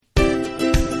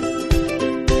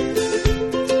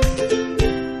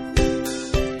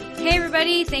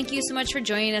Thank you so much for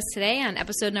joining us today on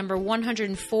episode number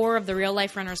 104 of the Real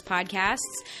Life Runners podcasts.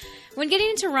 When getting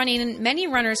into running, many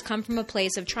runners come from a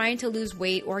place of trying to lose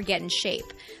weight or get in shape.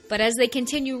 But as they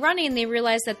continue running, they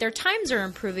realize that their times are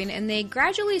improving and they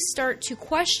gradually start to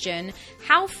question,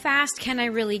 how fast can I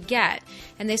really get?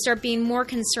 And they start being more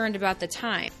concerned about the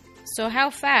time. So how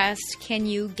fast can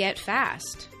you get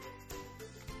fast?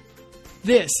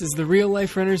 This is the Real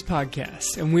Life Runners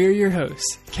podcast, and we're your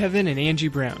hosts, Kevin and Angie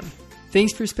Brown.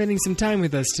 Thanks for spending some time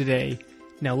with us today.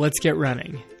 Now let's get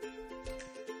running.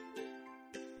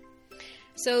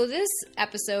 So this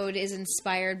episode is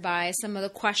inspired by some of the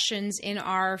questions in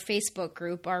our Facebook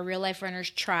group, our Real Life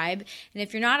Runners tribe. And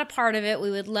if you're not a part of it,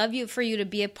 we would love for you to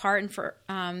be a part and for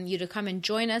you to come and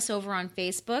join us over on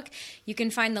Facebook. You can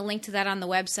find the link to that on the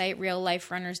website,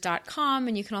 realliferunners.com.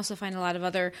 And you can also find a lot of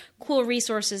other cool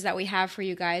resources that we have for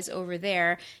you guys over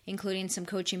there, including some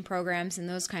coaching programs and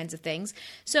those kinds of things.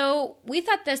 So we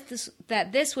thought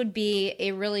that this would be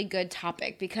a really good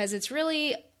topic because it's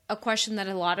really a question that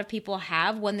a lot of people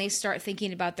have when they start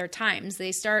thinking about their times.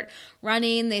 They start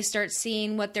running, they start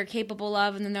seeing what they're capable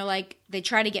of, and then they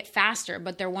try to get faster,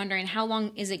 but they're wondering, how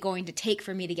long is it going to take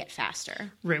for me to get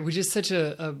faster? Right, which is such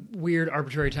a weird,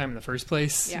 arbitrary time in the first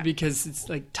place, because it's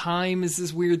like time is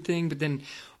this weird thing, but then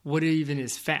what even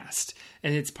is fast?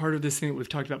 And it's part of this thing that we've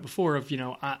talked about before of,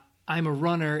 I'm a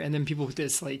runner, and then people with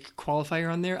this qualifier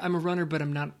on there, I'm a runner, but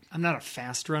I'm not a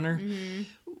fast runner. Mm-hmm.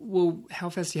 Well,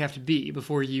 how fast do you have to be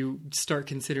before you start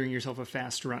considering yourself a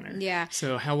fast runner? Yeah.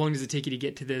 So how long does it take you to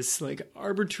get to this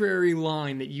arbitrary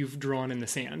line that you've drawn in the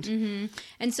sand? Mm-hmm.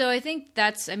 And so I think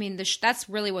that's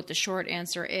really what the short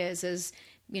answer is,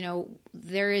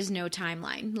 there is no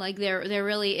timeline. There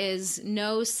really is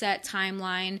no set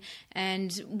timeline.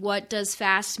 And what does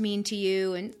fast mean to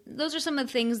you? And those are some of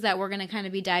the things that we're going to kind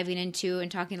of be diving into and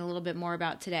talking a little bit more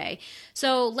about today.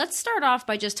 So let's start off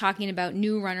by just talking about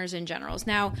new runners in general.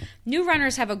 Now, new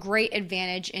runners have a great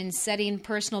advantage in setting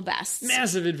personal bests.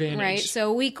 Massive advantage. Right?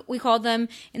 So we call them,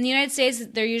 in the United States,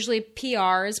 they're usually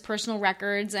PRs, personal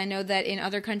records. I know that in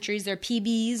other countries, they're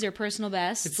PBs or personal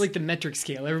bests. It's like the metric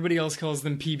scale. Everybody else calls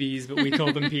them PBs, but we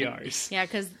call them PRs. Yeah,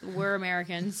 because we're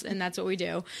Americans and that's what we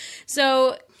do.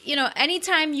 So,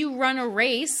 anytime you run a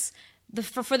race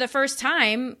for the first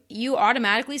time, you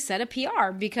automatically set a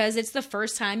PR because it's the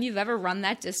first time you've ever run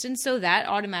that distance. So that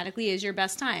automatically is your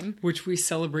best time. Which we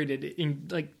celebrated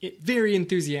very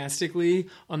enthusiastically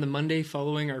on the Monday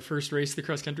following our first race of the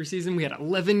cross country season. We had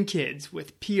 11 kids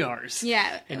with PRs.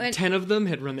 Yeah. And 10 of them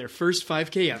had run their first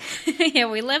 5K ever. Yeah,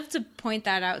 we love to point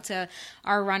that out to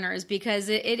our runners because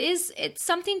it's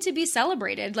something to be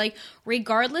celebrated.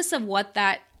 Regardless of what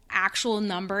that actual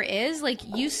number is,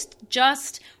 you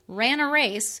just ran a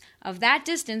race of that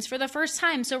distance for the first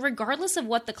time. So regardless of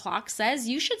what the clock says,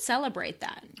 you should celebrate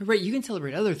that. Right. You can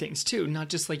celebrate other things too, not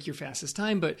just your fastest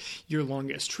time, but your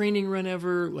longest training run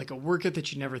ever, a workout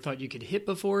that you never thought you could hit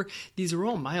before. These are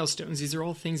all milestones. These are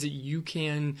all things that you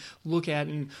can look at,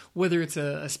 and whether it's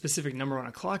a specific number on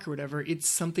a clock or whatever, it's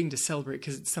something to celebrate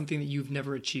because it's something that you've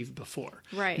never achieved before.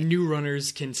 Right. New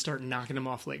runners can start knocking them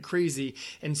off like crazy.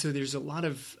 And so there's a lot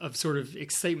of sort of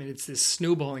excitement. It's this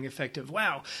snowballing effect of,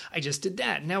 wow, I just did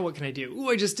that. Now what can I do? Ooh,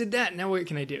 I just did that. Now what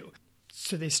can I do?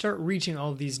 So they start reaching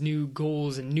all of these new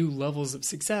goals and new levels of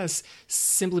success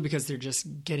simply because they're just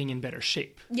getting in better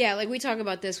shape. Yeah, we talk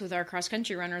about this with our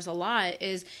cross-country runners a lot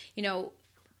is,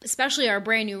 especially our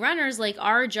brand new runners,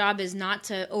 our job is not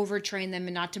to overtrain them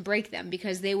and not to break them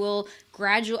because they will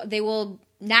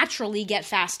naturally get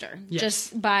faster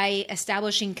just by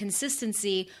establishing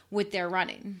consistency with their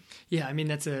running. Yeah,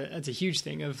 that's a huge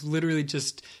thing of literally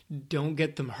just don't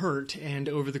get them hurt, and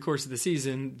over the course of the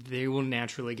season, they will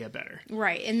naturally get better.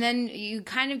 Right, and then you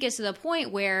kind of get to the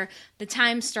point where the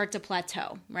times start to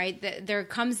plateau, right? There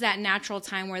comes that natural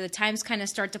time where the times kind of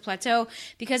start to plateau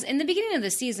because in the beginning of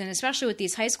the season, especially with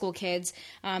these high school kids,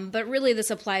 but really this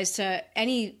applies to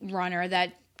any runner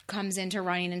that comes into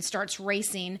running and starts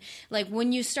racing,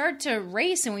 when you start to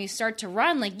race and when you start to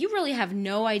run, you really have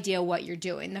no idea what you're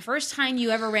doing. The first time you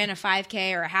ever ran a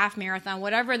 5K or a half marathon,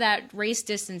 whatever that race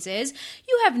distance is,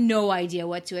 you have no idea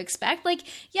what to expect.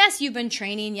 Yes, you've been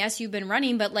training, yes, you've been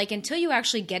running, but until you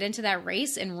actually get into that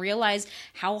race and realize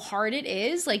how hard it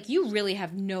is, you really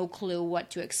have no clue what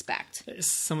to expect.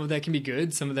 Some of that can be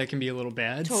good, some of that can be a little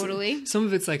bad. Totally. Some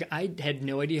of it's I had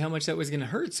no idea how much that was going to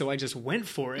hurt, so I just went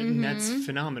for it, and that's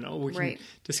phenomenal. We can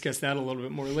discuss that a little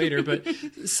bit more later, but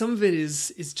some of it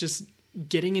is just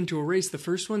getting into a race. The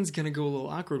first one's going to go a little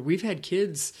awkward. We've had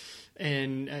kids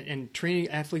and training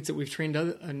athletes that we've trained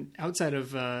outside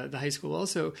of the high school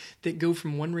also, that go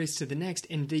from one race to the next,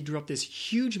 and they drop this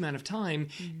huge amount of time,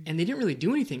 and they didn't really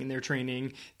do anything in their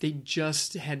training. They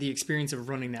just had the experience of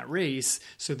running that race,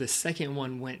 so the second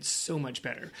one went so much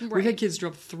better. Right. We've had kids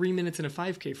drop 3 minutes in a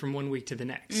 5K from one week to the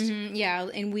next. Mm-hmm. Yeah,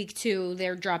 in week 2,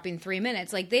 they're dropping 3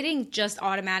 minutes. Like, they didn't just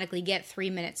automatically get 3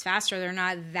 minutes faster. They're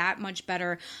not that much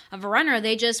better of a runner.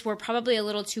 They just were probably a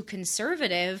little too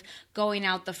conservative going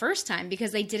out the first time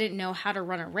because they didn't know how to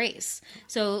run a race.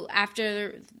 So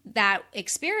after that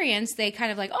experience, they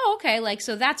kind of like, oh, okay, like,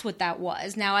 so that's what that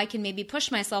was. Now I can maybe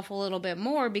push myself a little bit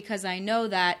more because I know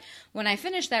that when I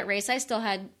finished that race, I still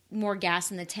had more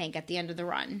gas in the tank at the end of the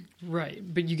run. Right.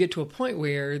 But you get to a point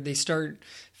where they start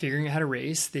figuring out how to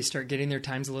race, they start getting their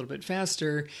times a little bit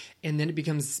faster, and then it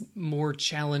becomes more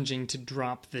challenging to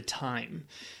drop the time.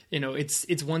 You know,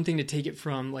 it's one thing to take it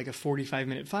from like a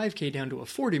 45-minute 5K down to a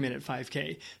 40-minute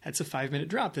 5K. That's a 5-minute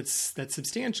drop. That's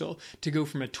substantial. To go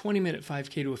from a 20-minute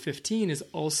 5K to a 15 is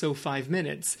also 5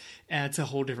 minutes. It's a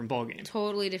whole different ballgame.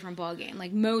 Totally different ballgame.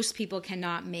 Like, most people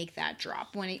cannot make that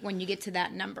drop when you get to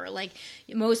that number. Like,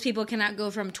 most people cannot go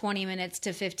from 20 minutes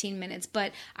to 15 minutes,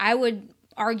 but I would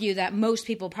argue that most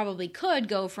people probably could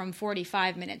go from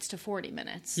 45 minutes to 40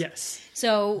 minutes. Yes.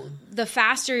 So the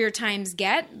faster your times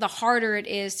get, the harder it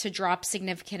is to drop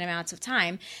significant amounts of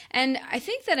time. And I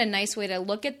think that a nice way to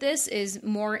look at this is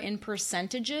more in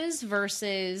percentages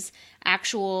versus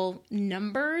actual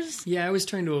numbers. Yeah, I was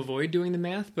trying to avoid doing the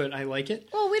math, but I like it.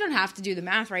 Well, we don't have to do the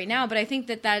math right now, but I think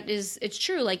that it's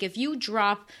true. Like, if you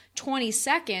drop 20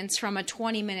 seconds from a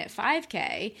 20-minute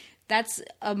 5K, that's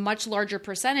a much larger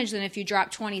percentage than if you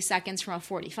drop 20 seconds from a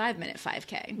 45-minute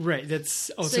 5K. Right. That's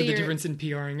also the difference in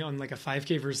PRing on like a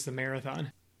 5K versus a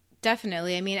marathon.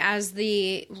 Definitely. I mean, as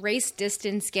the race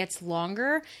distance gets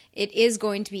longer, it is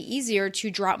going to be easier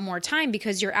to drop more time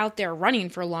because you're out there running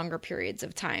for longer periods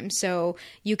of time. So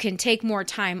you can take more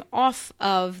time off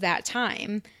of that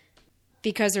time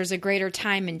because there's a greater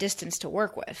time and distance to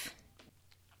work with.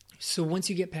 So once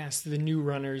you get past the new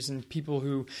runners and people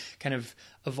who kind of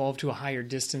evolve to a higher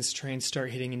distance, try and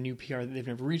start hitting a new PR that they've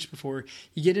never reached before,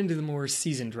 you get into the more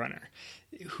seasoned runner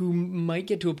who might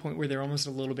get to a point where they're almost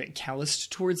a little bit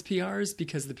calloused towards PRs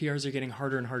because the PRs are getting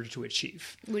harder and harder to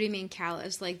achieve. What do you mean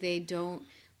calloused? Like, they don't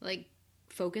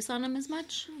focus on them as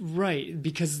much? Right,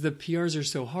 because the PRs are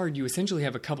so hard, you essentially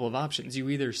have a couple of options. You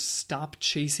either stop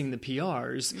chasing the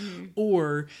PRs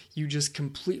or you just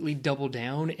completely double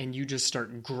down and you just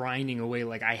start grinding away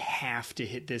like, I have to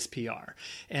hit this PR.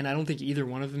 And I don't think either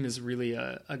one of them is really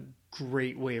a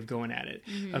great way of going at it.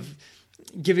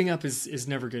 Giving up is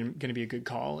never going to be a good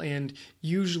call. And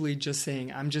usually just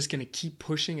saying, I'm just going to keep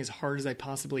pushing as hard as I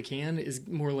possibly can is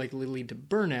more likely to lead to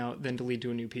burnout than to lead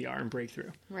to a new PR and breakthrough.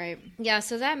 Right. Yeah,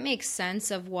 so that makes sense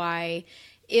of why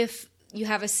if you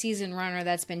have a seasoned runner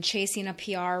that's been chasing a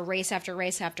PR race after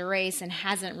race after race and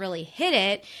hasn't really hit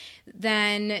it,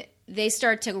 then they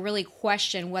start to really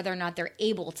question whether or not they're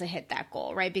able to hit that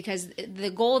goal, right? Because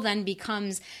the goal then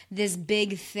becomes this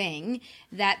big thing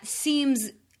that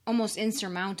seems almost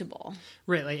insurmountable.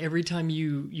 Right, like every time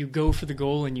you go for the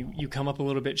goal and you come up a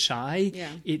little bit shy,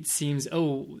 it seems,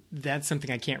 oh, that's something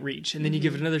I can't reach. And then you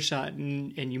give it another shot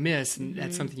and you miss, and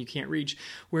that's something you can't reach.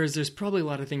 Whereas there's probably a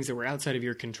lot of things that were outside of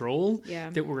your control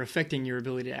that were affecting your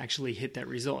ability to actually hit that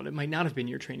result. It might not have been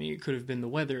your training. It could have been the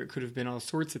weather. It could have been all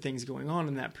sorts of things going on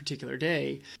in that particular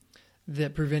day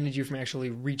that prevented you from actually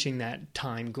reaching that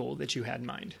time goal that you had in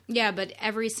mind. Yeah, but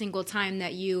every single time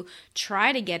that you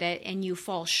try to get it and you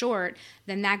fall short,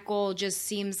 then that goal just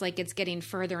seems like it's getting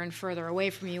further and further away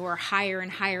from you, or higher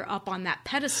and higher up on that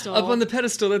pedestal. Up on the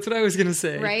pedestal, that's what I was going to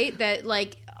say. Right? That,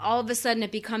 like, all of a sudden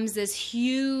it becomes this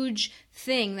huge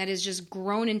thing that is just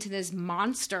grown into this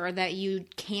monster that you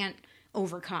can't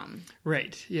overcome.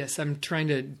 Right. Yes. I'm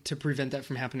trying to prevent that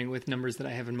from happening with numbers that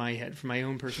I have in my head for my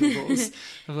own personal goals.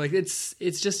 Of like, it's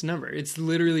just a number. It's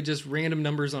literally just random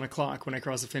numbers on a clock when I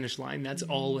cross a finish line. That's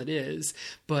all it is.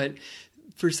 But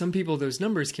for some people, those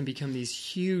numbers can become these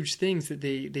huge things that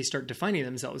they start defining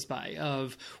themselves by,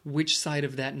 of which side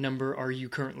of that number are you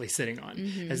currently sitting on,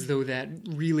 as though that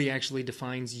really actually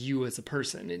defines you as a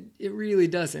person. It really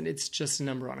doesn't. It's just a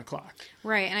number on a clock.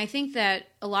 Right. And I think that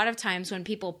a lot of times when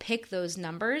people pick those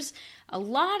numbers, a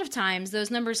lot of times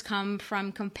those numbers come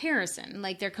from comparison.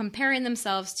 Like, they're comparing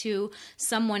themselves to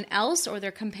someone else, or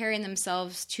they're comparing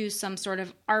themselves to some sort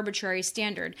of arbitrary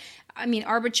standard. I mean,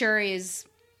 arbitrary is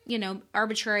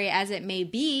arbitrary as it may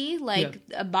be, like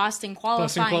a Boston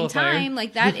qualifying time,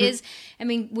 like that is, I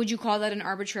mean, would you call that an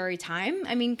arbitrary time?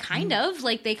 I mean, kind of,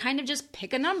 like they kind of just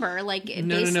pick a number, like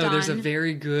no. There's a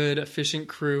very good, efficient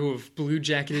crew of blue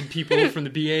jacketed people from the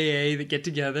BAA that get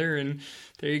together, and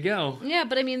there you go. Yeah,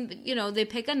 but I mean, they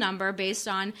pick a number based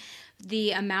on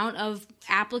the amount of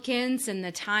applicants and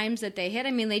the times that they hit.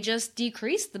 I mean, they just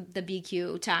decreased the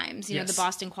BQ times, the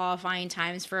Boston qualifying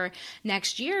times for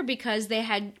next year because they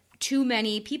had too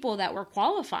many people that were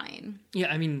qualifying.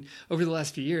 Yeah, I mean, over the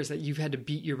last few years that you've had to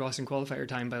beat your Boston qualifier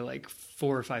time by like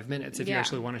 4 or 5 minutes if you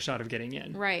actually want a shot of getting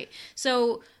in. Right.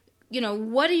 So,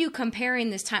 what are you comparing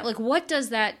this time? Like, what does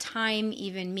that time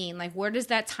even mean? Like, where does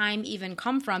that time even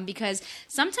come from? Because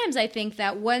sometimes I think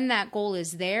that when that goal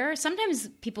is there, sometimes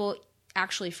people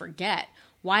actually forget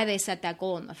why they set that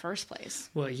goal in the first place.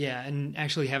 Well, yeah, and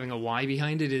actually having a why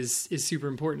behind it is super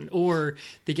important. Or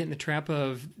they get in the trap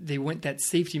of they went that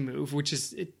safety move, which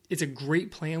is it's a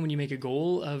great plan when you make a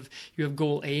goal of you have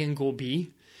goal A and goal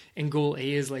B. And goal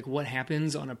A is like what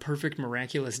happens on a perfect,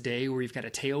 miraculous day where you've got a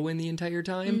tailwind the entire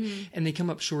time. Mm-hmm. And they come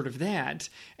up short of that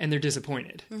and they're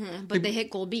disappointed. Mm-hmm. But they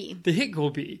hit goal B. They hit goal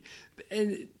B.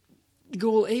 And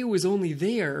goal A was only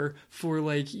there for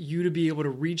like you to be able to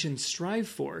reach and strive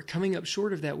for. Coming up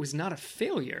short of that was not a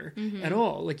failure at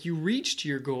all. Like you reached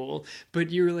your goal,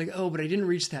 but you were like, oh, but I didn't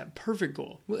reach that perfect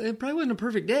goal. Well, it probably wasn't a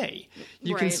perfect day.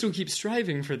 You can still keep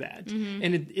striving for that. Mm-hmm.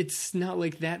 And it's not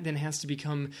like that then has to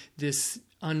become this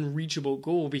unreachable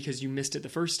goal because you missed it the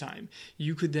first time.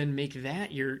 You could then make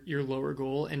that your lower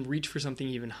goal and reach for something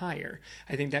even higher.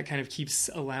 I think that kind of keeps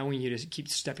allowing you to keep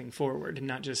stepping forward and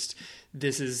not just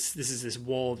this is this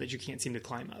wall that you can't seem to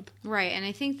climb up. Right. And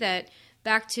I think that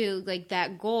back to like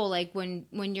that goal, like when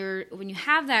you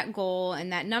have that goal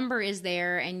and that number is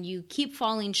there and you keep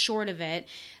falling short of it,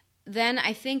 then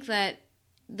I think that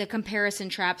the comparison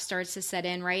trap starts to set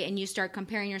in, right? And you start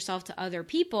comparing yourself to other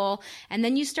people, and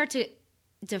then you start to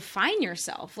define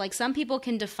yourself. Like some people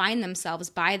can define themselves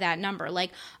by that number.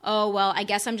 Like, oh, well, I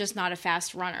guess I'm just not a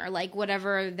fast runner. Like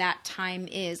whatever that time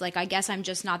is, like, I guess I'm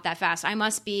just not that fast. I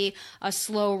must be a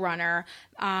slow runner.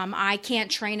 I can't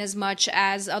train as much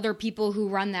as other people who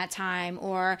run that time,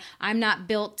 or I'm not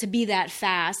built to be that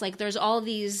fast. Like there's all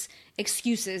these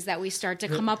excuses that we start to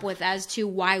come up with as to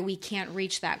why we can't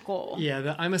reach that goal.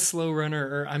 Yeah, I'm a slow runner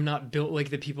or I'm not built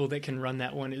like the people that can run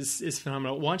that one is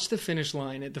phenomenal. Watch the finish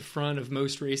line at the front of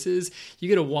most races. You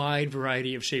get a wide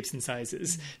variety of shapes and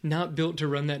sizes. Mm-hmm. Not built to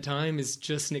run that time is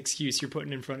just an excuse you're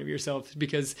putting in front of yourself,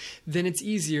 because then it's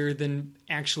easier than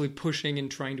actually pushing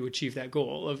and trying to achieve that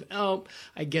goal of, oh,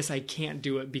 I guess I can't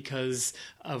do it because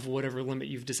of whatever limit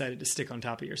you've decided to stick on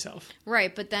top of yourself.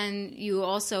 Right, but then you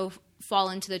also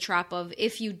fall into the trap of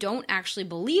if you don't actually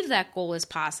believe that goal is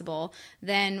possible,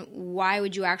 then why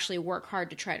would you actually work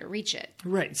hard to try to reach it?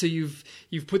 Right. So you've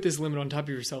put this limit on top of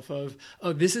yourself of,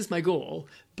 oh, this is my goal,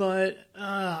 but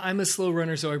I'm a slow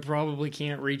runner, so I probably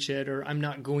can't reach it, or I'm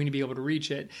not going to be able to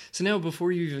reach it. So now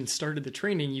before you even started the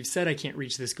training, you've said I can't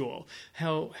reach this goal.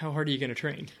 How hard are you going to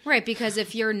train? Right, because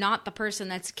if you're not the person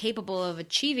that's capable of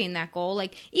achieving that goal,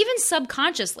 like even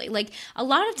subconsciously, like a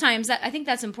lot of times, I think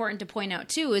that's important to point out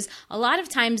too, is a lot of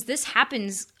times this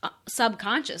happens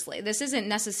subconsciously. This isn't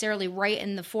necessarily right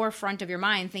in the forefront of your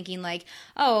mind thinking like,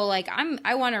 oh, like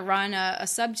I want to run a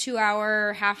sub 2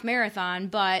 hour half marathon,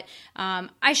 but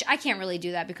I can't really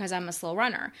do that because I'm a slow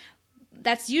runner.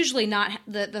 That's usually not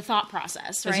the thought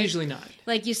process, right? That's usually not.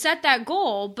 Like you set that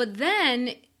goal, but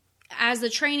then as the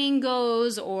training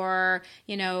goes, or,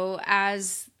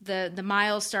 as the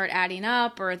miles start adding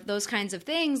up or those kinds of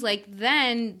things, like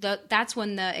then that's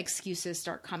when the excuses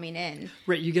start coming in.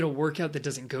 Right. You get a workout that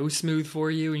doesn't go smooth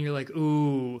for you and you're like,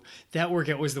 ooh, that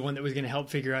workout was the one that was going to help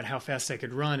figure out how fast I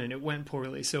could run and it went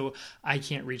poorly, so I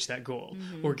can't reach that goal.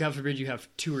 Mm-hmm. Or God forbid you have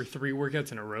 2 or 3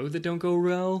 workouts in a row that don't go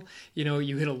well.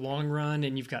 You hit a long run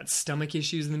and you've got stomach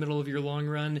issues in the middle of your long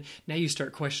run. Now you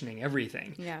start questioning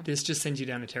everything. Yeah. This just sends you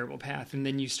down a terrible path. And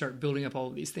then you start building up all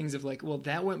of these things of like, well,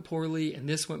 that went poorly and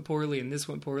this went poorly and this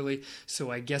went poorly, so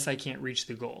I guess I can't reach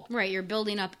the goal. Right, you're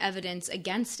building up evidence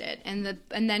against it. And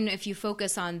then if you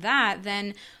focus on that,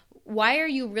 then why are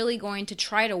you really going to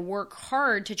try to work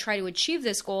hard to try to achieve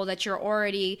this goal that you're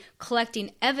already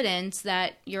collecting evidence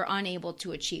that you're unable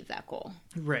to achieve that goal?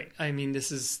 Right. I mean, this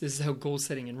is how goal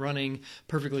setting and running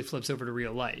perfectly flips over to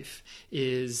real life.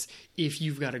 Is if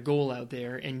you've got a goal out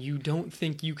there and you don't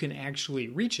think you can actually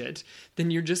reach it,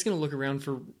 then you're just going to look around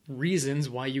for reasons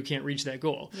why you can't reach that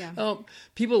goal. Yeah. Oh,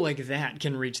 people like that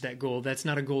can reach that goal. That's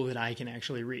not a goal that I can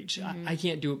actually reach. Mm-hmm. I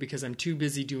can't do it because I'm too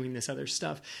busy doing this other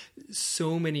stuff.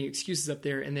 So many excuses excuses up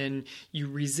there, and then you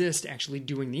resist actually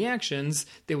doing the actions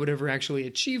that would ever actually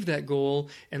achieve that goal,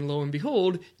 and lo and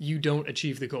behold, you don't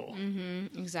achieve the goal.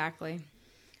 Mm-hmm, exactly.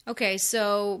 Okay,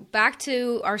 so back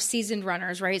to our seasoned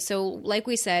runners, right? So like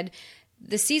we said,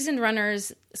 the seasoned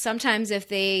runners, sometimes if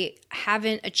they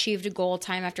haven't achieved a goal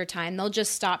time after time, they'll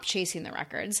just stop chasing the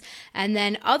records. And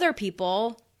then other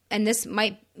people, and this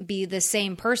might be the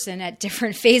same person at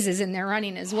different phases in their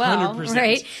running as well, 100%.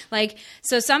 right? Like,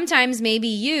 so sometimes maybe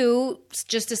you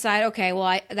just decide, okay, well,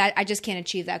 I just can't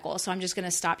achieve that goal, so I'm just going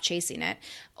to stop chasing it.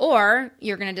 Or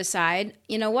you're going to decide,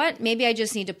 you know what, maybe I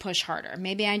just need to push harder.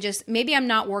 Maybe I'm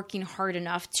not working hard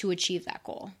enough to achieve that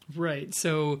goal. Right.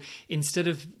 So instead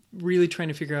of really trying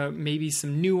to figure out maybe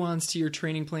some nuance to your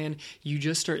training plan, you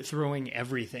just start throwing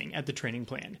everything at the training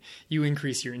plan. You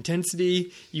increase your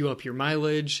intensity, you up your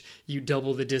mileage, you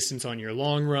double the distance on your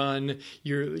long run,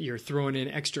 you're throwing in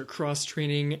extra cross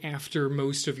training after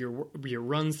most of your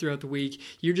runs throughout the week.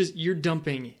 You're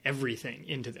dumping everything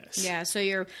into this. Yeah, so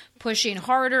you're pushing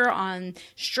harder on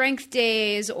strength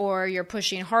days, or you're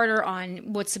pushing harder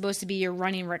on what's supposed to be your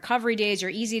running recovery days or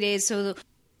easy days, so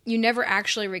you never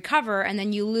actually recover, and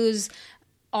then you lose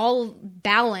all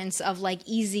balance of like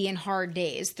easy and hard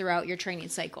days throughout your training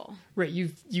cycle. Right.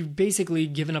 You've basically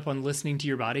given up on listening to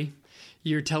your body.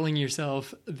 You're telling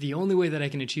yourself, the only way that I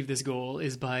can achieve this goal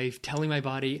is by telling my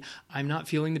body, I'm not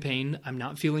feeling the pain, I'm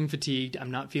not feeling fatigued,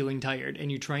 I'm not feeling tired.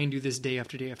 And you try and do this day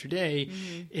after day after day.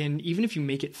 Mm-hmm. And even if you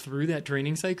make it through that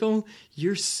training cycle,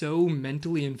 you're so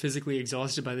mentally and physically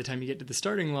exhausted by the time you get to the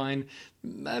starting line,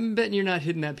 I'm betting you're not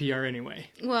hitting that PR anyway.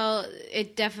 Well,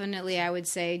 it definitely, I would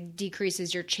say,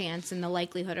 decreases your chance and the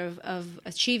likelihood of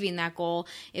achieving that goal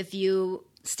if you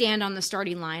stand on the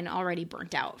starting line already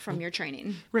burnt out from your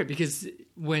training. Right, because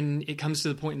when it comes to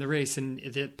the point in the race, and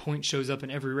that point shows up in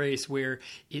every race where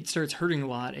it starts hurting a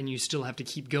lot and you still have to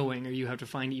keep going, or you have to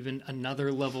find even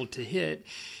another level to hit,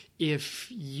 if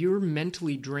you're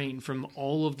mentally drained from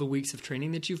all of the weeks of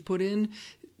training that you've put in,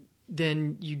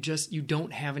 then you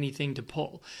don't have anything to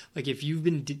pull. Like if you've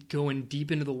been going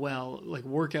deep into the well, like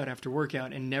workout after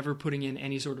workout, and never putting in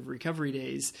any sort of recovery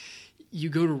days, you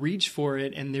go to reach for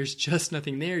it and there's just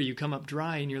nothing there. You come up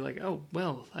dry and you're like, oh,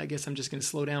 well, I guess I'm just going to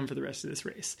slow down for the rest of this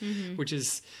race, mm-hmm. which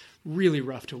is really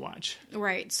rough to watch.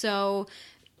 Right. So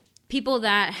people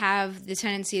that have the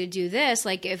tendency to do this,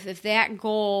 like if that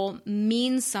goal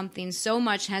means something so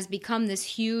much, has become this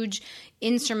huge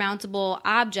insurmountable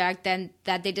object, then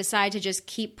that they decide to just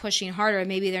keep pushing harder,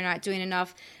 maybe they're not doing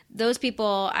enough. Those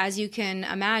people, as you can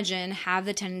imagine, have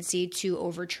the tendency to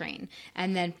overtrain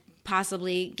and then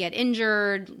possibly get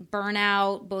injured, burn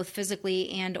out, both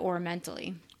physically and or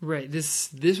mentally. Right.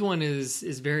 This one is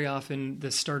very often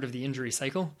the start of the injury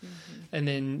cycle. Mm-hmm.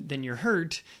 And then you're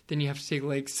hurt. Then you have to take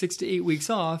like 6 to 8 weeks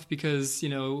off because,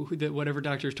 that whatever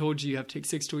doctor told you have to take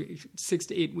 6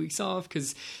 to 8 weeks off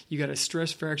because you got a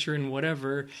stress fracture and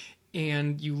whatever.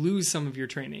 And you lose some of your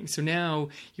training. So now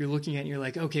you're looking at it and you're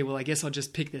like, okay, well, I guess I'll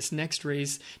just pick this next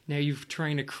race. Now you're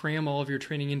trying to cram all of your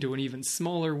training into an even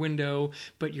smaller window,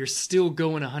 but you're still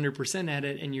going 100% at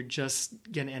it, and you're just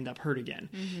going to end up hurt again.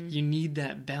 Mm-hmm. You need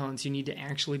that balance. You need to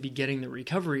actually be getting the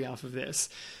recovery off of this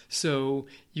so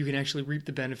you can actually reap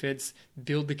the benefits,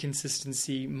 build the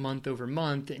consistency month over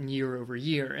month and year over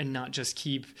year, and not just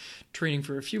keep training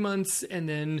for a few months and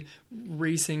then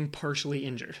racing partially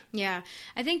injured. Yeah.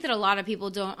 I think that a lot of people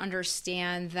don't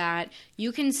understand that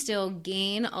you can still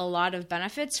gain a lot of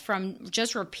benefits from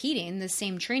just repeating the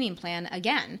same training plan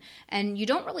again. And you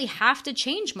don't really have to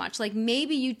change much. Like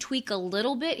maybe you tweak a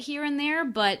little bit here and there,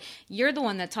 but you're the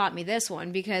one that taught me this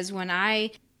one, because when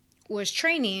I was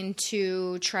training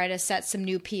to try to set some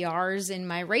new PRs in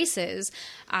my races,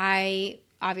 I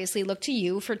obviously look to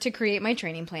you to create my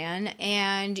training plan,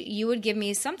 and you would give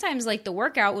me sometimes like the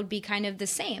workout would be kind of the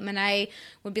same, and I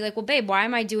would be like, well, babe, why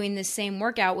am I doing this same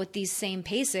workout with these same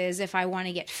paces if I want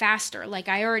to get faster? Like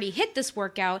I already hit this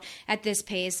workout at this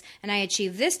pace and I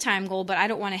achieved this time goal, but I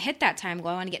don't want to hit that time goal.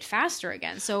 I want to get faster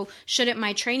again. So shouldn't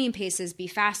my training paces be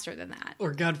faster than that?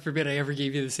 Or God forbid I ever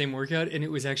gave you the same workout and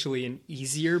it was actually an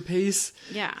easier pace.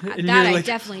 Yeah, that I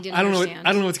definitely didn't understand.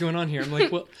 I don't know what's going on here. I'm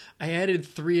like, well, I added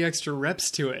 3 extra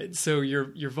reps to it, so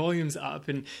your volume's up,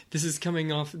 and this is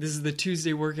the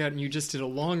Tuesday workout, and you just did a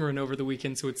long run over the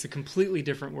weekend, so it's a completely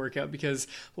different workout, because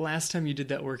last time you did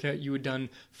that workout you had done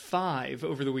 5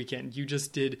 over the weekend. You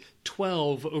just did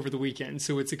 12 over the weekend,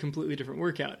 so it's a completely different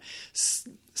workout.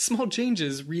 Small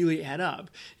changes really add up.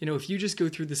 If you just go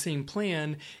through the same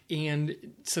plan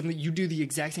and suddenly you do the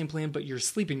exact same plan but you're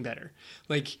sleeping better,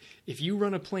 like if you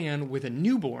run a plan with a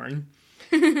newborn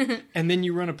and then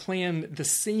you run the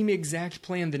same exact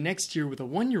plan the next year with a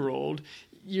 1-year-old,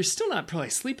 you're still not probably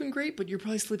sleeping great, but you're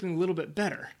probably sleeping a little bit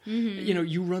better. You know,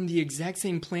 you run the exact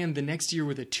same plan the next year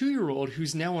with a 2-year-old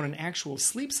who's now on an actual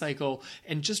sleep cycle,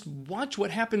 and just watch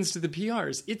what happens to the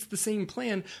PRs. It's the same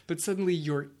plan, but suddenly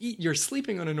you're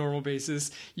sleeping on a normal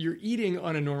basis, you're eating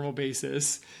on a normal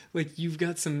basis. Like, you've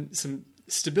got some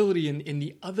stability in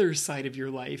the other side of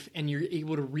your life, and you're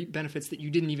able to reap benefits that you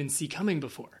didn't even see coming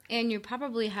before. And you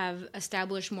probably have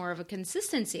established more of a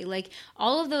consistency. Like,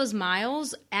 all of those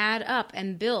miles add up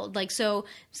and build. Like, so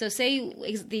say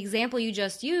the example you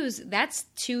just used, that's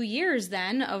 2 years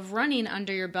then of running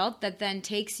under your belt that then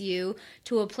takes you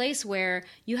to a place where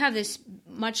you have this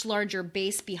much larger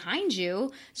base behind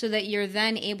you, so that you're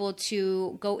then able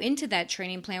to go into that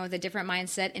training plan with a different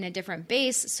mindset and a different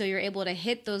base, so you're able to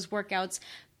hit those workouts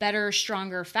better,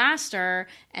 stronger, faster,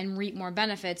 and reap more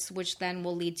benefits, which then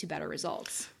will lead to better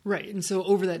results. Right. And so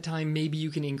over that time, maybe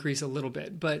you can increase a little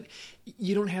bit, but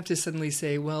you don't have to suddenly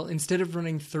say, well, instead of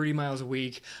running 30 miles a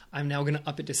week, I'm now going to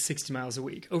up it to 60 miles a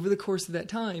week. Over the course of that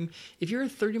time, if you're a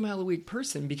 30-mile-a-week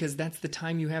person, because that's the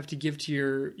time you have to give to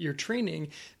your training,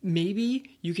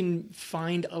 maybe you can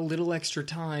find a little extra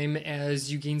time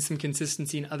as you gain some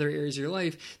consistency in other areas of your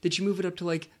life that you move it up to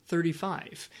like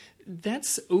 35.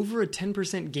 That's over a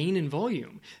 10% gain in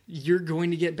volume. You're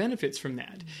going to get benefits from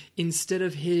that. Instead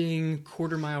of hitting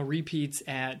quarter-mile repeats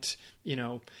at,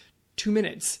 2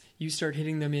 minutes, you start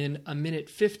hitting them in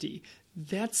 1:50.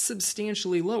 That's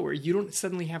substantially lower. You don't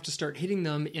suddenly have to start hitting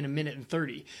them in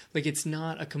 1:30. Like, it's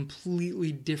not a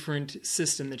completely different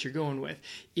system that you're going with.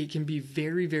 It can be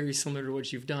very, very similar to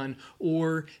what you've done,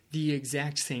 or the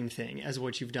exact same thing as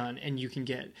what you've done, and you can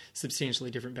get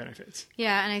substantially different benefits.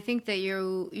 Yeah, and I think that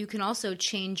you can also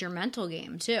change your mental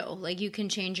game too. Like, you can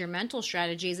change your mental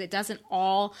strategies. It doesn't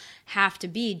all have to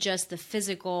be just the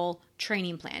physical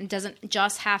training plan. It doesn't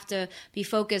just have to be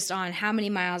focused on how many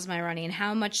miles am I running,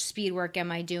 how much speed work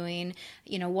am I doing,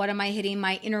 what am I hitting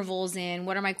my intervals in,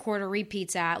 what are my quarter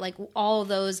repeats at, like all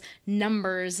those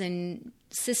numbers and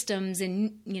systems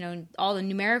and all the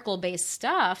numerical based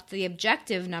stuff, the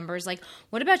objective numbers. Like,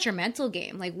 what about your mental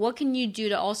game? Like, what can you do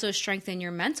to also strengthen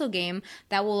your mental game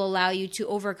that will allow you to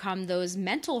overcome those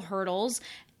mental hurdles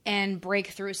and break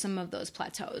through some of those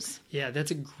plateaus? Yeah,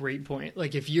 that's a great point.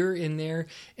 Like, if you're in there,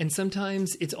 and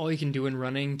sometimes it's all you can do in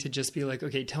running to just be like,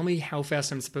 okay, tell me how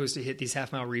fast I'm supposed to hit these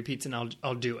half-mile repeats, and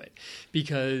I'll do it.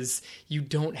 Because you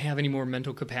don't have any more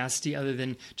mental capacity other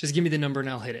than just give me the number and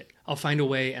I'll hit it. I'll find a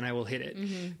way and I will hit it.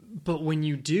 But when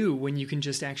you can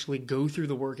just actually go through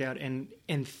the workout and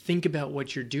think about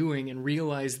what you're doing and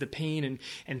realize the pain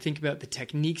and think about the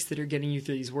techniques that are getting you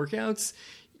through these workouts,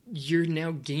 you're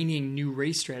now gaining new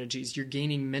race strategies. You're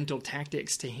gaining mental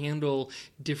tactics to handle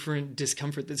different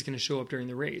discomfort that's going to show up during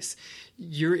the race.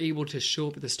 You're able to show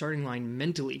up at the starting line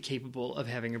mentally capable of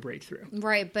having a breakthrough.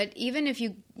 Right, but even if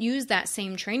you use that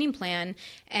same training plan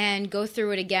and go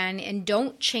through it again and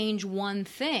don't change one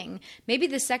thing, maybe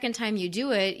the second time you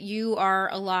do it, you are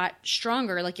a lot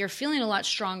stronger. Like, you're feeling a lot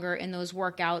stronger in those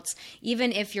workouts,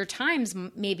 even if your times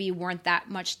maybe weren't that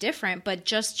much different, but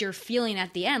just your feeling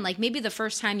at the end. Like, maybe the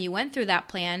first time you went through that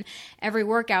plan, every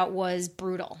workout was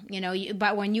brutal,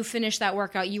 but when you finished that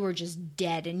workout, you were just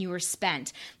dead and you were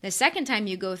spent. The second time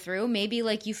you go through, maybe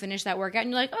like you finish that workout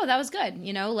and you're like, oh, that was good.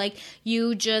 Like,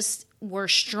 you just were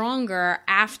stronger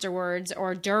afterwards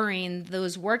or during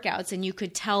those workouts, and you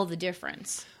could tell the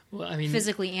difference. Well, I mean,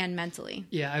 physically and mentally.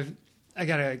 Yeah, I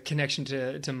got a connection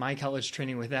to my college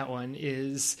training with that one.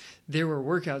 Is there were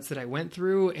workouts that I went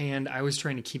through, and I was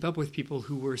trying to keep up with people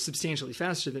who were substantially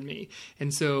faster than me.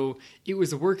 And so it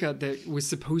was a workout that was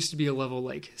supposed to be a level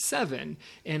like 7.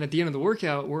 And at the end of the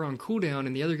workout, we're on cooldown,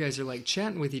 and the other guys are like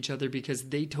chatting with each other because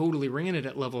they totally ran it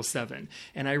at level 7.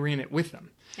 And I ran it with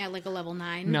them. At like a level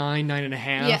 9.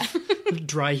 9.5. Yeah.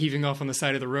 Dry heaving off on the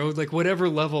side of the road. Like, whatever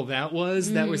level that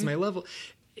was, that was my level.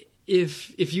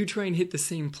 If you try and hit the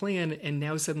same plan and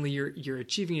now suddenly you're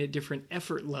achieving it at different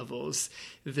effort levels,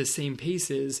 the same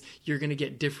paces, you're going to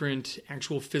get different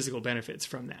actual physical benefits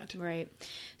from that. Right.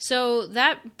 So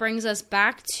that brings us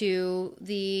back to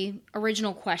the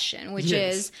original question, which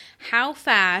is, how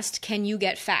fast can you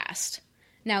get fast?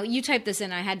 Now, you typed this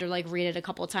in. I had to read it a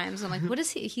couple of times. I'm like, what is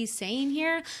he saying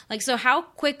here? So how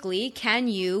quickly can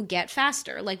you get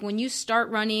faster? Like, when you start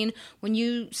running, when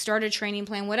you start a training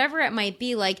plan, whatever it might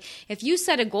be, if you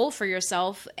set a goal for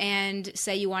yourself and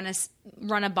say you want to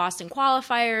run a Boston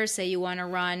qualifier, say you want to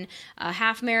run a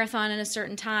half marathon in a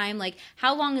certain time,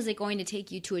 how long is it going to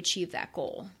take you to achieve that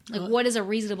goal? What is a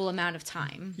reasonable amount of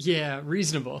time? Yeah,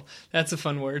 reasonable. That's a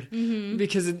fun word,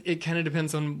 because it kind of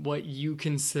depends on what you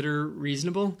consider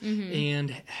reasonable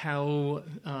and how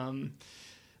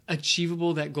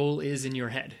achievable that goal is in your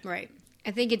head. Right. I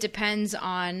think it depends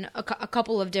on a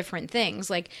couple of different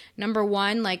things. Like, number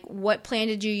one, like, what plan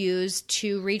did you use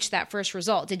to reach that first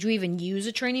result? Did you even use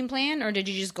a training plan, or did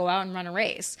you just go out and run a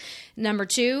race? Number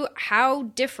two, how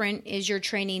different is your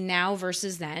training now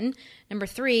versus then? Number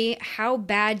three, how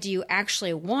bad do you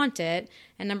actually want it?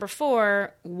 And number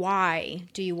four, why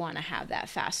do you want to have that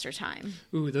faster time?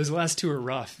 Ooh, those last two are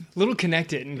rough. A little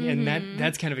connected, and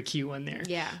that's kind of a key one there.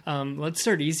 Yeah. Let's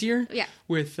start easier. Yeah.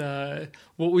 With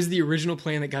what was the original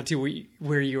plan that got to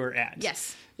where you were at?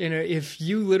 Yes. If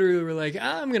you literally were like,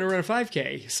 I'm going to run a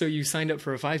 5K, so you signed up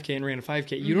for a 5K and ran a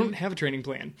 5K, you don't have a training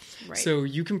plan. Right. So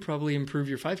you can probably improve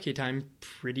your 5K time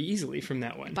pretty easily from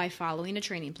that one. By following a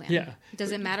training plan. Yeah.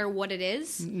 Does it matter what it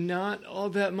is? Not all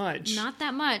that much. Not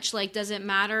that much. Like, does it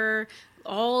matter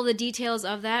all the details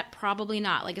of that? Probably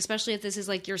not. Like, especially if this is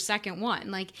like your second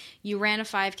one. Like, you ran a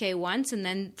 5K once, and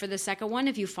then for the second one,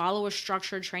 if you follow a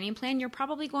structured training plan, you're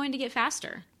probably going to get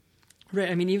faster. Right.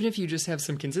 I mean, even if you just have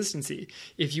some consistency,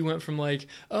 if you went from like,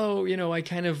 oh, I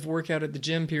kind of work out at the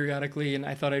gym periodically and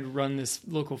I thought I'd run this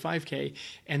local 5K,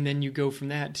 and then you go from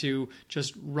that to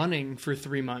just running for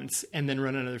 3 months and then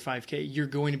run another 5K, you're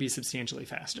going to be substantially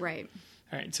faster. Right.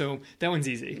 All right. So that one's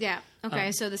easy. Yeah.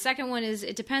 Okay. So the second one is,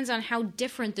 it depends on how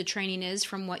different the training is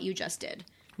from what you just did.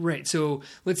 Right. So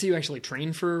let's say you actually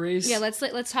train for a race. Yeah,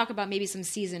 let's talk about maybe some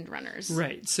seasoned runners.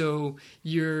 Right. So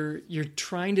you're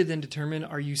trying to then determine,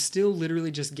 are you still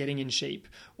literally just getting in shape,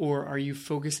 or are you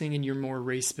focusing and you're more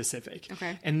race specific?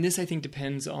 Okay. And this, I think,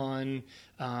 depends on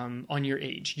your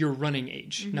age, your running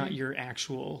age, not your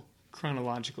actual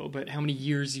chronological, but how many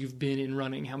years you've been in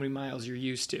running, how many miles you're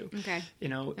used to. Okay.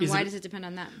 And why does it depend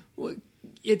on that? Well,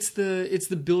 it's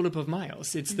the buildup of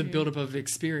miles. It's the buildup of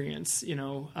experience.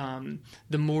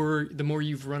 The more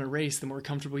you've run a race, the more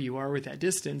comfortable you are with that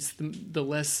distance, the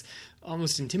less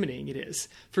almost intimidating it is.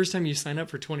 First time you sign up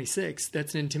for 26,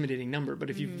 that's an intimidating number.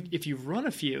 But if you've run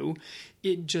a few,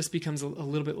 it just becomes a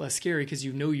little bit less scary because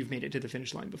you've made it to the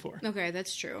finish line before. Okay,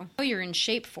 that's true. Oh, you're in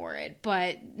shape for it,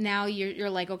 but now you're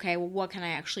like, okay, well, what can I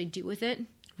actually do with it?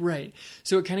 Right.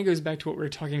 So it kind of goes back to what we were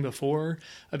talking before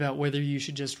about whether you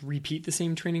should just repeat the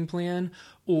same training plan,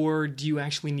 or do you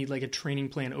actually need like a training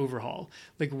plan overhaul?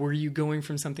 Like, were you going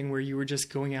from something where you were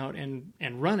just going out and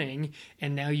running,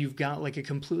 and now you've got like a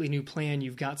completely new plan?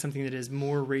 You've got something that is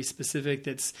more race specific,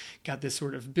 that's got this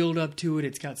sort of build up to it.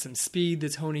 It's got some speed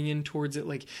that's honing in towards it.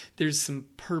 Like, there's some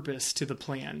purpose to the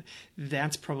plan.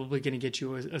 That's probably going to get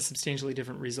you a substantially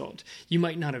different result. You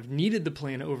might not have needed the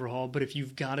plan overhaul, but if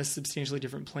you've got a substantially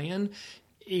different plan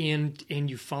and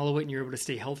you follow it and you're able to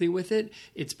stay healthy with it,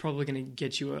 it's probably going to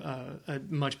get you a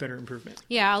much better improvement.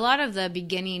 Yeah, a lot of the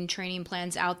beginning training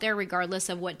plans out there, regardless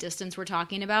of what distance we're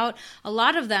talking about, a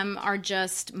lot of them are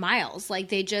just miles. Like,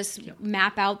 they just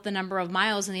map out the number of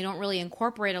miles, and they don't really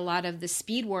incorporate a lot of the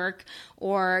speed work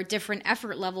or different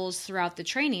effort levels throughout the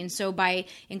training. So by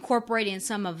incorporating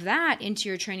some of that into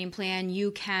your training plan,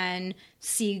 you can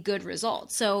see good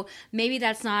results. So maybe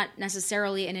that's not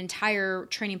necessarily an entire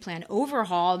training plan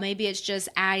overhaul. Maybe it's just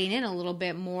adding in a little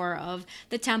bit more of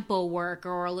the tempo work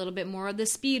or a little bit more of the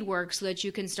speed work so that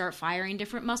you can start firing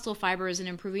different muscle fibers and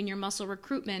improving your muscle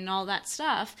recruitment and all that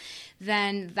stuff.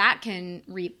 Then that can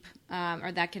reap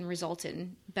or that can result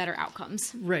in better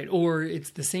outcomes. Right. Or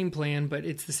it's the same plan, but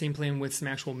it's the same plan with some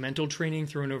actual mental training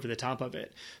thrown over the top of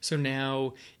it. So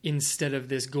now, instead of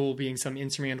this goal being some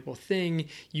insurmountable thing,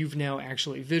 you've now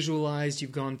actually visualized,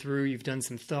 you've gone through, you've done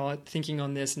some thinking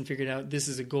on this and figured out this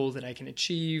is a goal that I can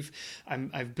achieve.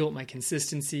 I've built my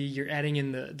consistency. You're adding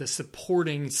in the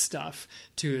supporting stuff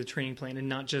to the training plan, and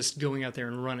not just going out there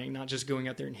and running, not just going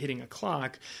out there and hitting a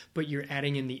clock, but you're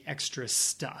adding in the extra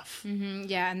stuff. Mm-hmm.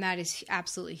 Yeah, and that is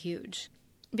absolutely huge.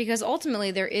 Because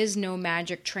ultimately, there is no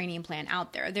magic training plan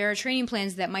out there. There are training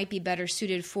plans that might be better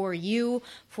suited for you,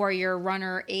 for your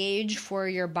runner age, for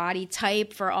your body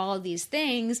type, for all of these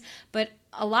things. But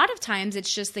a lot of times,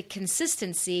 it's just the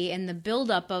consistency and the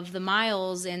buildup of the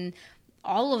miles and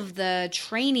all of the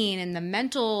training and the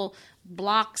mental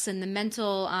blocks and the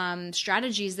mental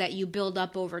strategies that you build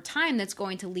up over time that's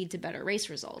going to lead to better race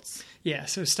results. Yeah,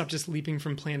 so stop just leaping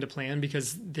from plan to plan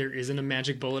because there isn't a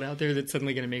magic bullet out there that's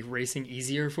suddenly going to make racing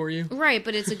easier for you. Right,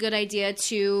 but it's a good idea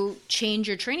to change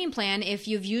your training plan if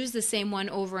you've used the same one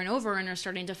over and over and are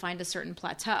starting to find a certain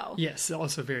plateau. Yes,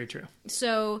 also very true.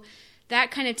 So that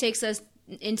kind of takes us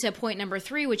into point number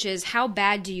 3, which is how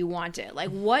bad do you want it? Like,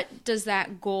 what does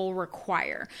that goal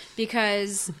require?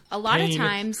 Because a lot of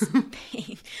times,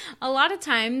 a lot of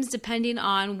times, depending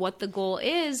on what the goal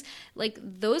is, like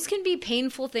those can be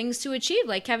painful things to achieve.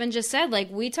 Like Kevin just said, like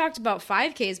we talked about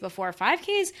 5Ks before.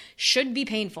 5Ks should be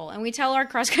painful. And we tell our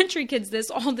cross country kids this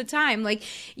all the time. Like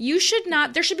there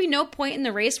should be no point in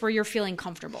the race where you're feeling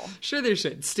comfortable. Sure there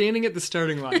should. Standing at the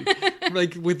starting line,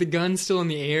 like with the gun still in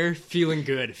the air, feeling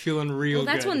good, feeling real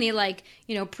that's good. When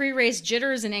the pre-race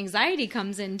jitters and anxiety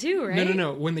comes in too, right?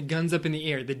 No. When the gun's up in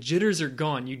the air, the jitters are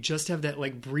gone. You just have that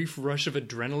like brief rush of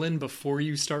adrenaline before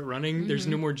you start running. Mm-hmm. There's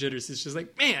no more jitters. It's just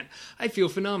like, man, I feel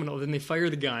phenomenal. Then they fire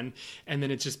the gun, and then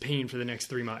it's just pain for the next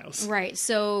 3 miles. Right.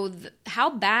 So how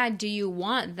bad do you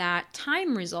want that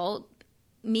time result?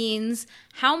 Means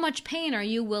how much pain are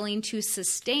you willing to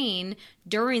sustain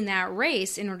during that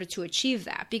race in order to achieve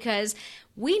that? Because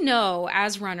we know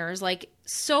as runners, like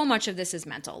so much of this is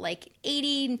mental. Like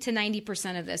 80 to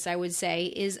 90% of this, I would say,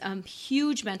 is a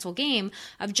huge mental game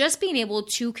of just being able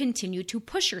to continue to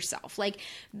push yourself. Like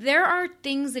there are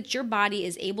things that your body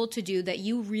is able to do that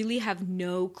you really have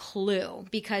no clue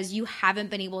because you haven't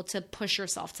been able to push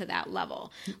yourself to that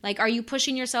level. Like, are you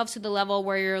pushing yourself to the level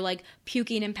where you're like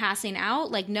puking and passing out?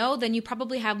 Like, no, then you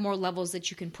probably have more levels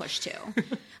that you can push to.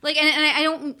 Like,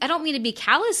 and I don't mean to be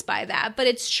callous by that, but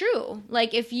it's true.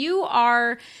 Like if you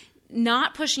are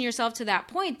not pushing yourself to that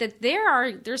point, that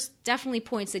there's definitely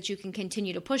points that you can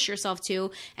continue to push yourself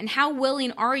to, and how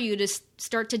willing are you to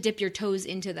start to dip your toes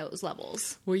into those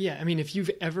levels? Well, yeah, I mean, if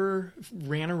you've ever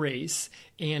ran a race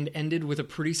and ended with a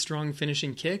pretty strong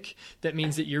finishing kick, that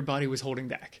means that your body was holding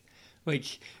back.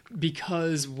 Like,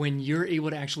 because when you're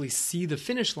able to actually see the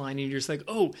finish line and you're just like,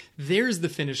 oh, there's the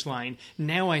finish line,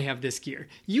 now I have this gear.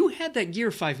 You had that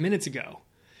gear 5 minutes ago.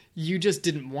 You just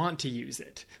didn't want to use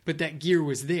it, but that gear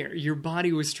was there. Your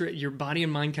body was your body and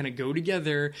mind kind of go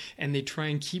together, and they try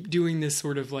and keep doing this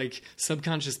sort of like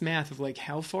subconscious math of like,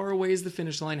 how far away is the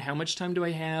finish line? How much time do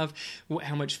I have?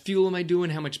 How much fuel am I doing?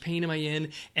 How much pain am I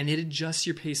in? And it adjusts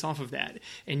your pace off of that.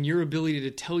 And your ability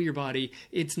to tell your body,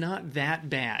 it's not that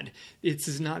bad.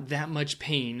 It's not that much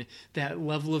pain. That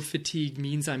level of fatigue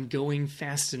means I'm going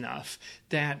fast enough.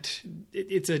 That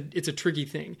it's a tricky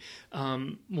thing.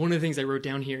 One of the things I wrote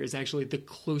down here is actually the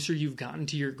closer you've gotten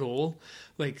to your goal.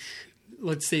 Like,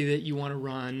 let's say that you want to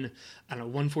run,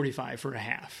 145 for a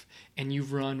half, and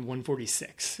you've run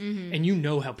 146, and you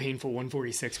know how painful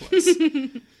 146 was.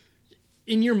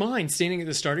 In your mind, standing at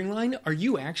the starting line, are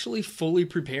you actually fully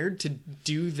prepared to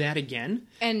do that again?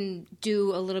 And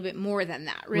do a little bit more than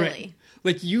that, really. Right.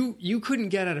 Like, you couldn't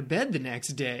get out of bed the next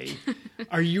day.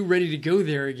 Are you ready to go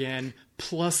there again,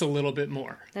 plus a little bit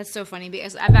more? That's so funny,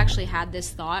 because I've actually had this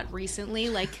thought recently,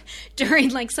 like during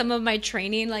like some of my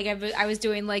training. Like I was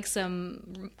doing like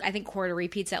some, I think, quarter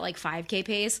repeats at like 5K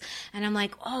pace, and I'm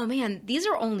like, oh man, these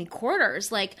are only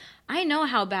quarters. Like I know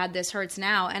how bad this hurts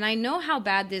now, and I know how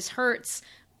bad this hurts,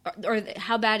 or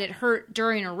how bad it hurt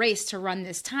during a race to run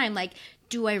this time. Like,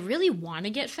 do I really want to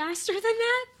get faster than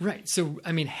that? Right. So,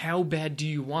 I mean, how bad do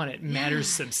you want it matters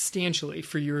substantially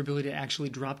for your ability to actually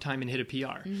drop time and hit a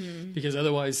PR. Mm-hmm. Because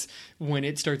otherwise, when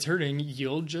it starts hurting,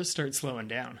 you'll just start slowing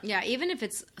down. Yeah, even if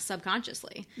it's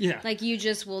subconsciously. Yeah. Like, you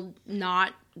just will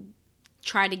not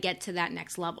try to get to that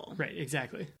next level. Right,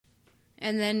 exactly.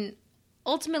 And then,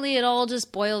 ultimately, it all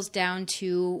just boils down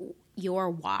to your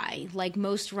why, like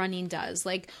most running does.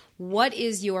 Like, what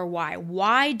is your why?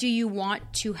 Why do you want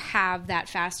to have that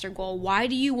faster goal? Why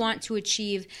do you want to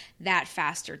achieve that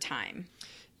faster time?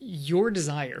 Your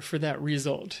desire for that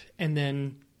result, and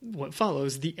then what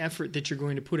follows, the effort that you're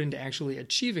going to put into actually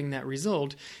achieving that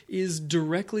result, is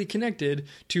directly connected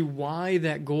to why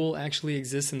that goal actually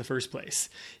exists in the first place.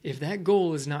 If that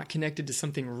goal is not connected to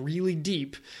something really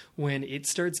deep, when it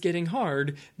starts getting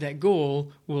hard, that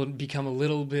goal will become a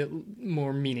little bit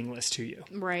more meaningless to you.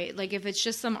 Right. Like if it's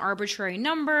just some arbitrary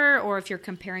number, or if you're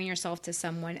comparing yourself to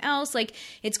someone else, like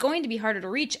it's going to be harder to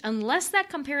reach unless that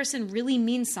comparison really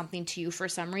means something to you for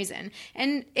some reason.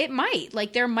 And it might.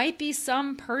 Like there might be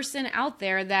some person out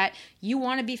there that you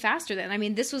want to be faster than. I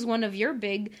mean, this was one of your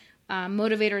big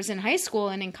motivators in high school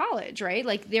and in college, right?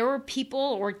 Like there were people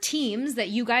or teams that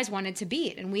you guys wanted to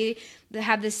beat, and we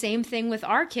have the same thing with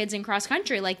our kids in cross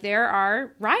country. Like there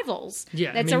are rivals.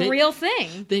 Yeah, that's a real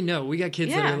thing. They know. We got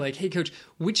kids that are like, hey coach,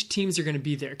 which teams are going to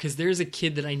be there? Because there's a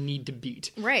kid that I need to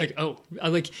beat. Right.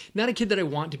 Like, not a kid that I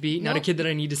want to beat, not a kid that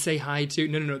I need to say hi to.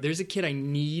 No. There's a kid I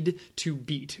need to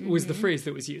beat, was the phrase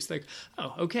that was used. Like,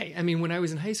 oh, okay. I mean, when I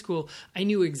was in high school, I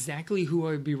knew exactly who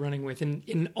I would be running with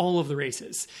in all of the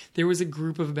races. There was a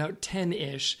group of about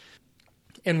 10-ish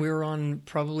And we were on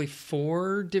probably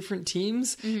 4 different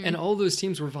teams, and all those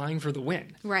teams were vying for the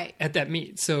win at that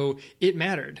meet. So it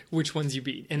mattered which ones you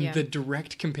beat. And the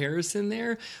direct comparison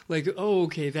there, like, oh,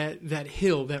 okay, that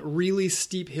hill, that really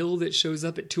steep hill that shows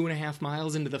up at 2.5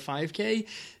 miles into the 5K,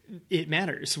 it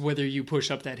matters whether you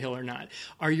push up that hill or not.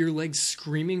 Are your legs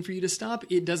screaming for you to stop?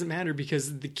 It doesn't matter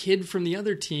because the kid from the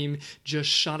other team just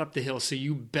shot up the hill, so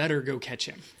you better go catch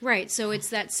him. Right. So it's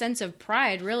that sense of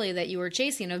pride, really, that you were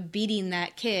chasing, of beating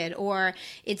that kid, or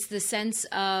it's the sense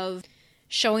of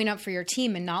showing up for your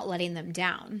team and not letting them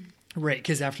down. Right,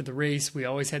 because after the race, we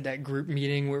always had that group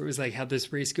meeting where it was like, how'd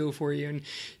this race go for you? And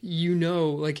you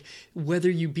know, like, whether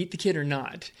you beat the kid or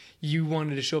not, you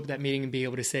wanted to show up at that meeting and be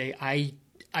able to say,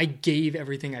 I gave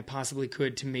everything I possibly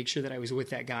could to make sure that I was with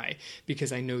that guy,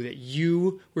 because I know that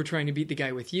you were trying to beat the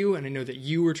guy with you, and I know that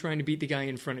you were trying to beat the guy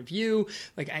in front of you.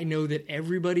 Like, I know that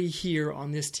everybody here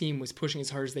on this team was pushing as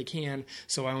hard as they can,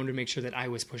 so I wanted to make sure that I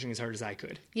was pushing as hard as I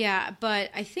could. Yeah, but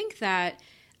I think that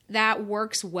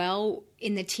works well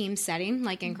in the team setting,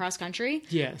 like in cross country.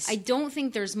 Yes. I don't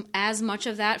think there's as much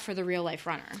of that for the real life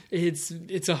runner.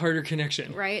 It's a harder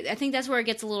connection. Right? I think that's where it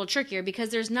gets a little trickier, because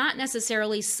there's not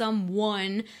necessarily some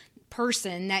one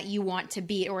person that you want to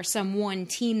beat or some one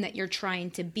team that you're trying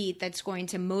to beat that's going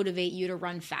to motivate you to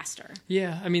run faster.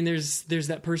 Yeah, I mean, there's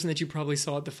that person that you probably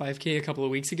saw at the 5K a couple of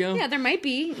weeks ago. Yeah, there might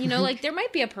be. You know, like, there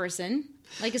might be a person,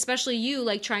 like, especially you,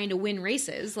 like, trying to win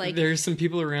races. Like, there's some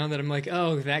people around that I'm like,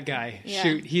 oh, that guy,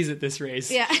 shoot, he's at this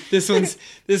race. Yeah. this one's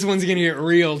gonna get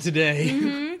real today.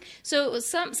 Mm-hmm. So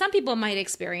some people might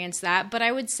experience that, but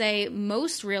I would say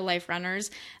most real life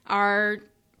runners are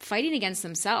fighting against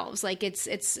themselves. Like,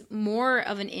 it's more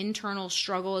of an internal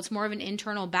struggle. It's more of an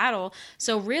internal battle.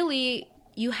 So really,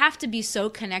 you have to be so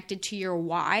connected to your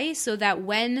why, so that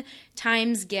when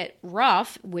times get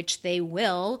rough, which they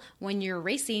will, when you're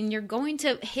racing, you're going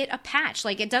to hit a patch.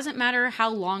 Like, it doesn't matter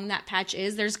how long that patch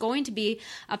is. There's going to be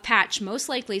a patch, most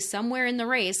likely somewhere in the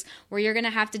race, where you're going to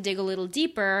have to dig a little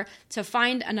deeper to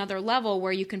find another level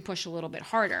where you can push a little bit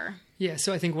harder. Yeah,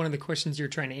 so I think one of the questions you're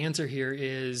trying to answer here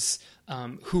is,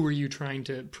 who are you trying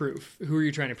to prove? Who are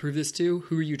you trying to prove this to?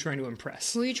 Who are you trying to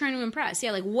impress? Who are you trying to impress?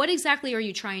 Yeah, like, what exactly are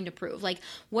you trying to prove? Like,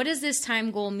 what does this time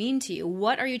goal mean to you?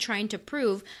 What are you trying to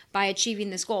prove by achieving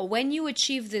this goal? When you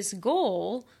achieve this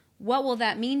goal, what will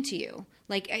that mean to you?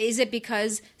 Like, is it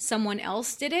because someone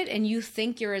else did it and you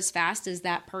think you're as fast as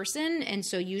that person and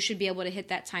so you should be able to hit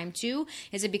that time too?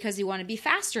 Is it because you want to be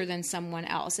faster than someone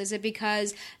else? Is it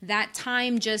because that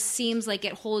time just seems like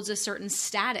it holds a certain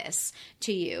status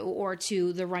to you or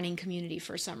to the running community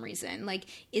for some reason? Like,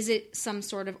 is it some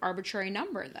sort of arbitrary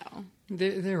number though?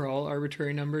 They're all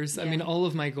arbitrary numbers. Yeah. I mean, all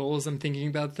of my goals, I'm thinking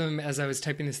about them as I was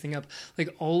typing this thing up.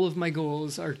 Like, all of my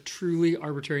goals are truly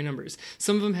arbitrary numbers.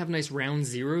 Some of them have nice round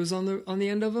zeros on the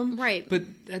end of them. Right. But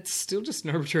that's still just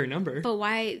an arbitrary number. But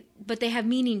why? But they have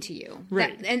meaning to you.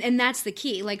 Right. And that's the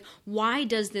key. Like, why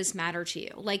does this matter to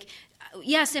you? Like,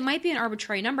 yes, it might be an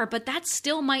arbitrary number, but that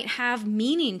still might have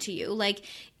meaning to you. Like,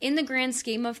 in the grand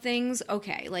scheme of things,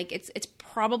 okay, like, it's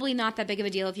probably not that big of a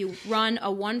deal if you run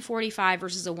a 145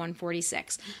 versus a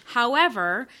 146.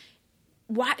 However,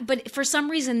 why? But for some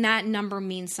reason, that number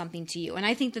means something to you, and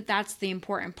I think that that's the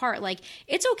important part. Like,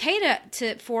 it's okay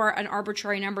to for an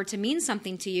arbitrary number to mean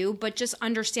something to you, but just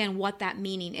understand what that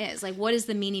meaning is. Like, what is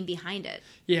the meaning behind it?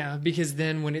 Yeah, because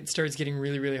then when it starts getting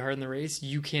really, really hard in the race,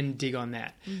 you can dig on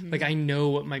that. Mm-hmm. Like, I know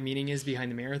what my meaning is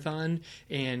behind the marathon,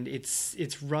 and it's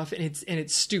rough and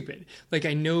it's stupid. Like,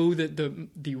 I know that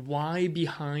the why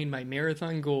behind my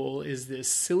marathon goal is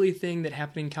this silly thing that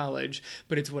happened in college,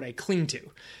 but it's what I cling to,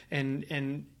 and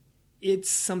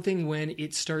it's something when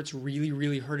it starts really,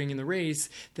 really hurting in the race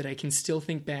that I can still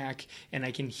think back and I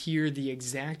can hear the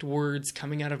exact words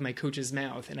coming out of my coach's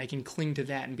mouth, and I can cling to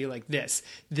that and be like, this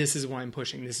is why I'm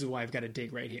pushing. This is why I've got to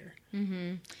dig right here.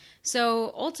 Mm-hmm.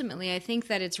 So ultimately, I think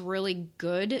that it's really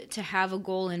good to have a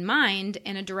goal in mind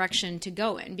and a direction to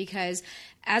go in, because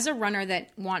as a runner that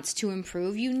wants to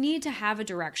improve, you need to have a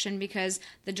direction, because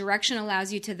the direction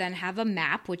allows you to then have a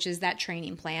map, which is that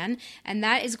training plan, and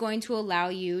that is going to allow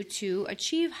you to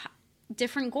achieve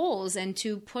different goals and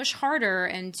to push harder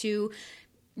and to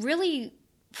really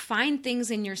find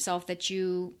things in yourself that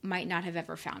you might not have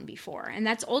ever found before. And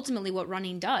that's ultimately what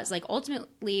running does. Like,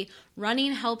 ultimately,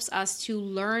 running helps us to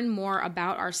learn more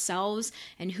about ourselves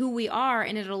and who we are,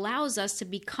 and it allows us to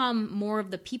become more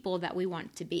of the people that we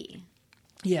want to be.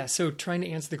 Yeah, so trying to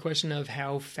answer the question of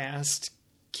how fast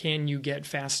can you get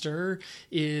faster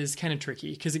is kind of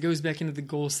tricky because it goes back into the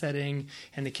goal setting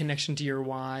and the connection to your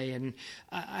why. And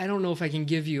I don't know if I can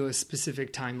give you a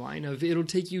specific timeline of it'll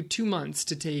take you 2 months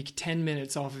to take 10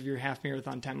 minutes off of your half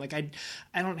marathon time. Like I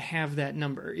don't have that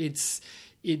number.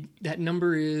 That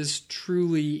number is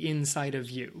truly inside of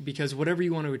you, because whatever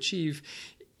you want to achieve,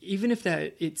 even if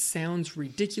that it sounds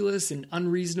ridiculous and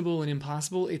unreasonable and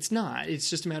impossible, it's not. It's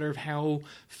just a matter of how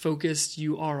focused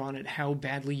you are on it, how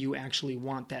badly you actually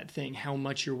want that thing, how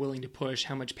much you're willing to push,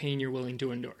 how much pain you're willing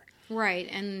to endure. Right.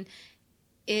 And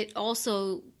it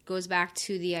also goes back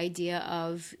to the idea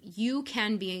of you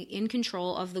can be in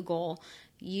control of the goal.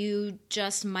 You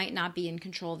just might not be in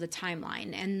control of the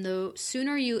timeline. And the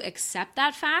sooner you accept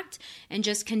that fact and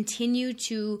just continue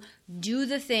to do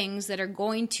the things that are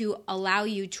going to allow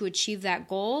you to achieve that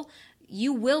goal,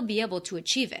 you will be able to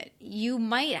achieve it. You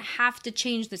might have to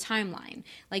change the timeline.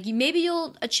 Like maybe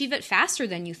you'll achieve it faster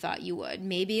than you thought you would.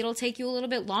 Maybe it'll take you a little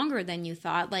bit longer than you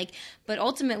thought. But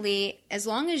ultimately, as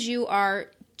long as you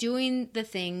are doing the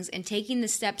things and taking the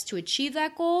steps to achieve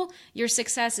that goal, your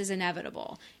success is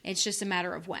inevitable. It's just a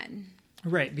matter of when.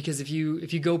 Right, because if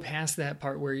you go past that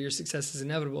part where your success is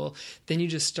inevitable, then you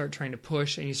just start trying to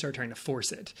push and you start trying to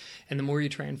force it. And the more you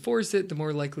try and force it, the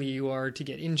more likely you are to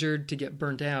get injured, to get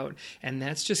burnt out, and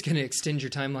that's just going to extend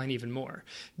your timeline even more.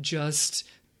 Just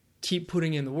keep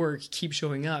putting in the work, keep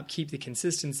showing up, keep the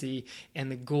consistency,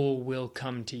 and the goal will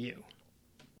come to you.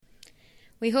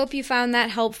 We hope you found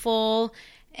that helpful.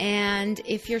 And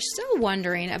if you're still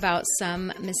wondering about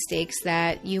some mistakes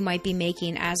that you might be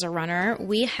making as a runner,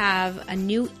 we have a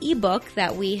new ebook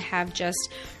that we have just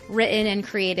written and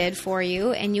created for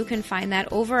you, and you can find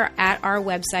that over at our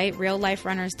website,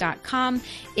 realliferunners.com.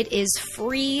 It is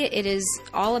free. It is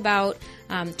all about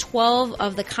 12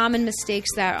 of the common mistakes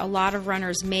that a lot of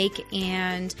runners make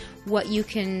and what you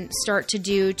can start to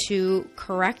do to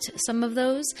correct some of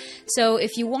those. So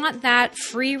if you want that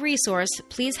free resource,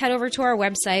 please head over to our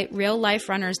website,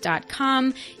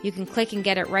 realliferunners.com. You can click and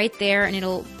get it right there, and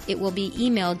it will be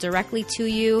emailed directly to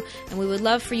you. And we would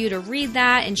love for you to read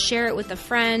that and share it with a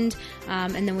friend.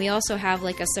 And then we also have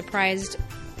like a surprised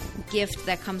gift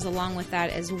that comes along with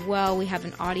that as well. We have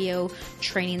an audio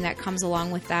training that comes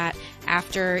along with that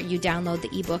after you download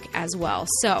the ebook as well.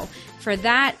 So for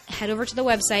that, head over to the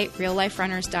website,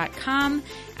 realliferunners.com.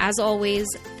 As always,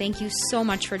 thank you so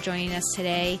much for joining us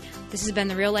today. This has been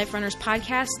the Real Life Runners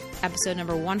Podcast, episode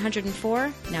number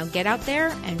 104. Now get out there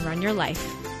and run your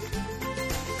life.